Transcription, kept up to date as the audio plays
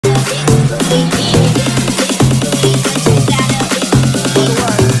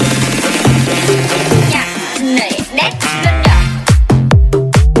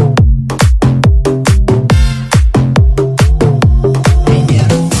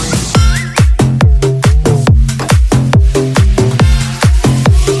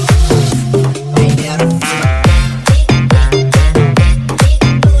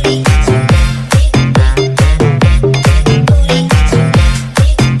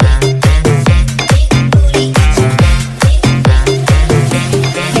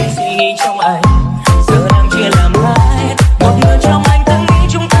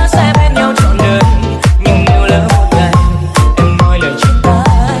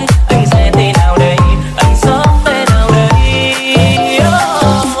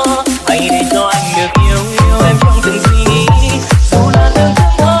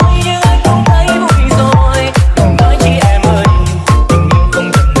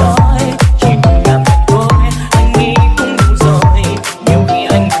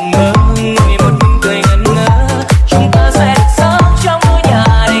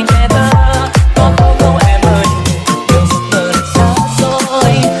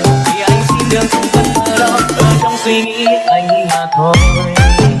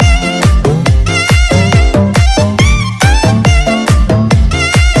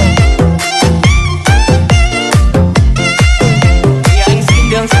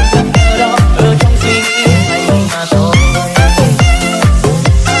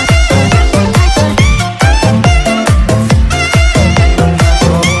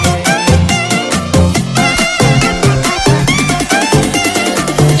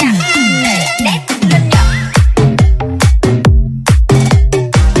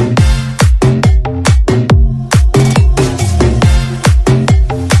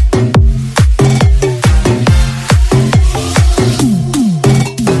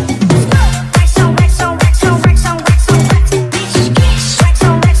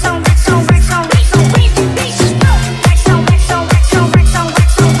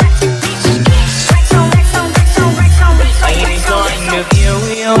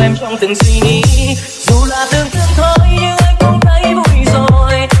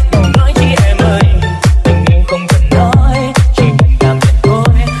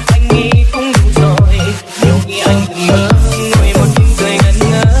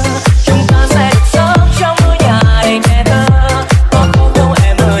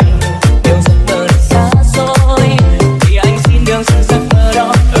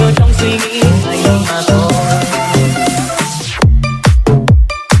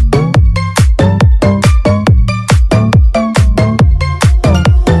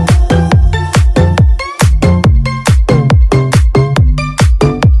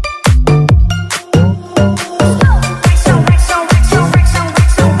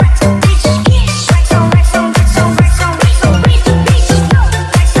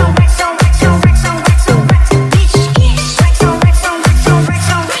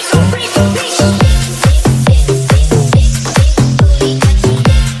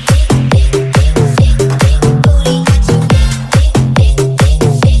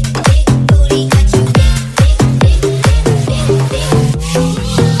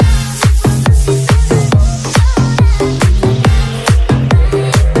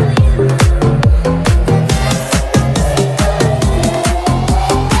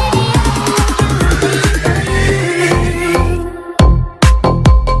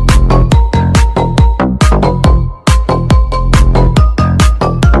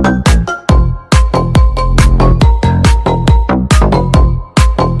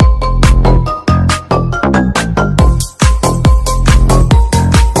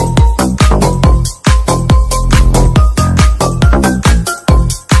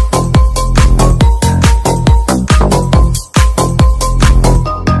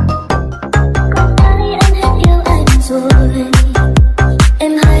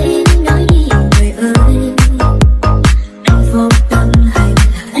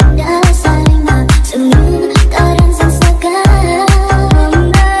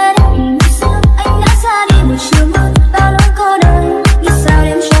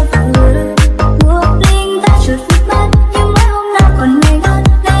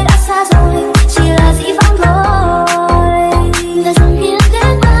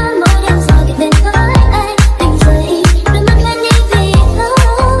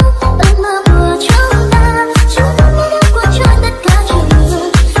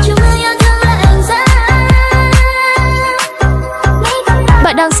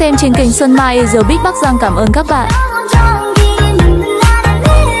xem trên kênh Xuân Mai The Big Bắc Giang. Cảm ơn các bạn.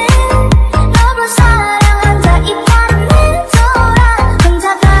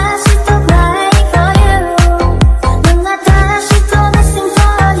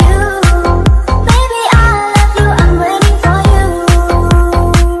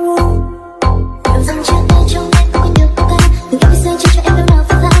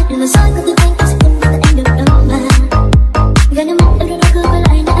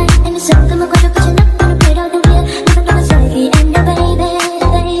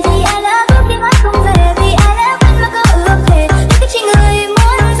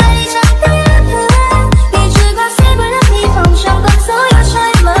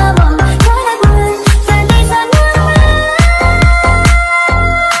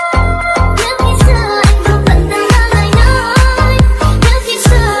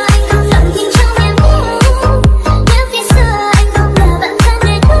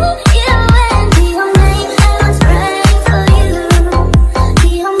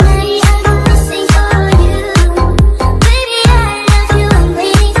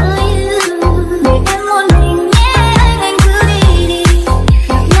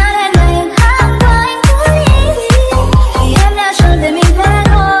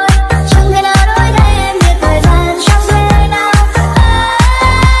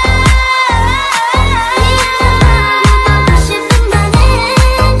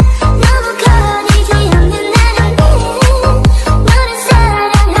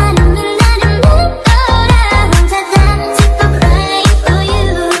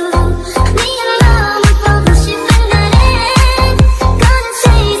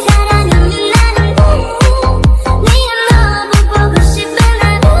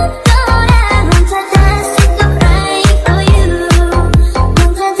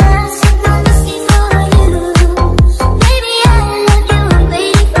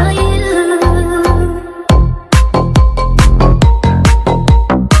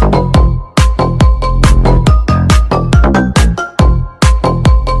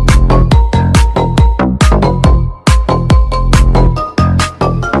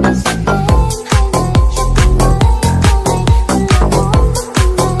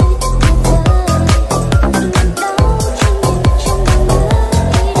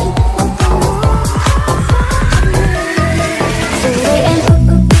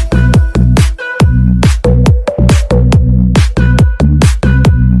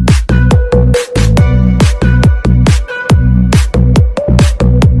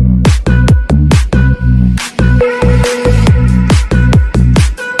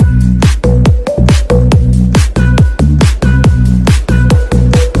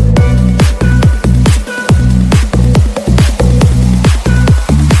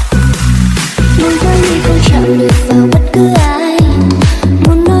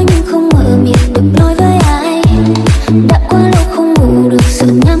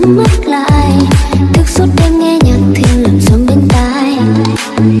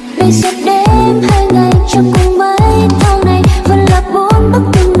 Đây sẽ đêm 2 ngày trong cùng mấy thao này, vẫn là 4 bức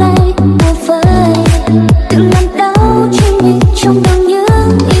tường này bùa vây. Tự làm đau chính mình trong đầu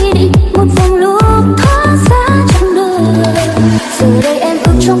những ý định, một vòng lúc thoát ra trong đời. Giờ đây em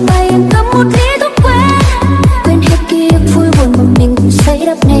ước trong tay em cầm một ly thuốc quên hết ký ức vui buồn mà mình cùng xây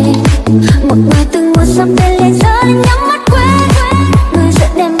đắp nên. Một người từng mua sắm tên lên giờ anh nhắm mắt quên, người dẫn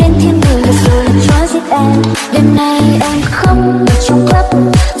em đến thiên đường và rồi lại trói giết em. Đêm nay em không ở trong club,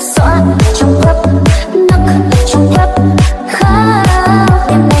 xóa ở trong club, nấc ở trong club, khóc.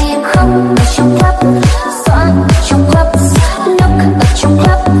 Đêm nay em không ở trong club, xóa ở trong club, nấc ở trong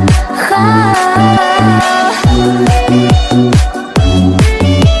club, khóc.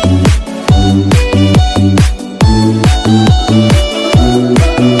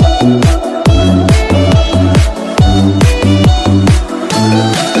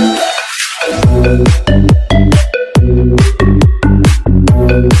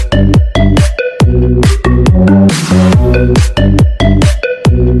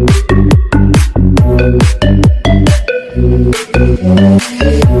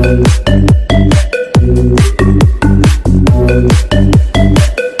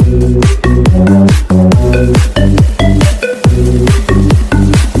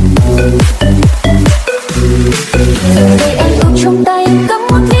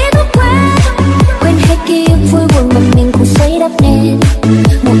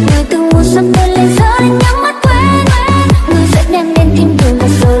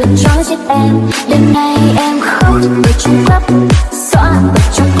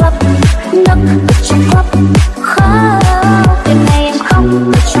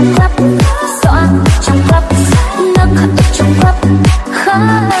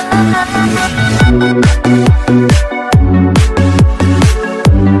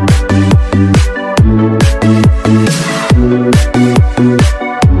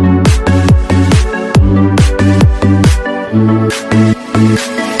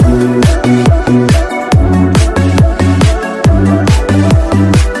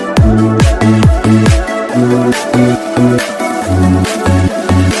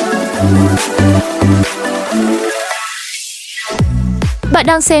 Bạn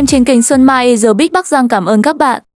đang xem trên kênh Xuân Mai The Big Bắc Giang. Cảm ơn các bạn.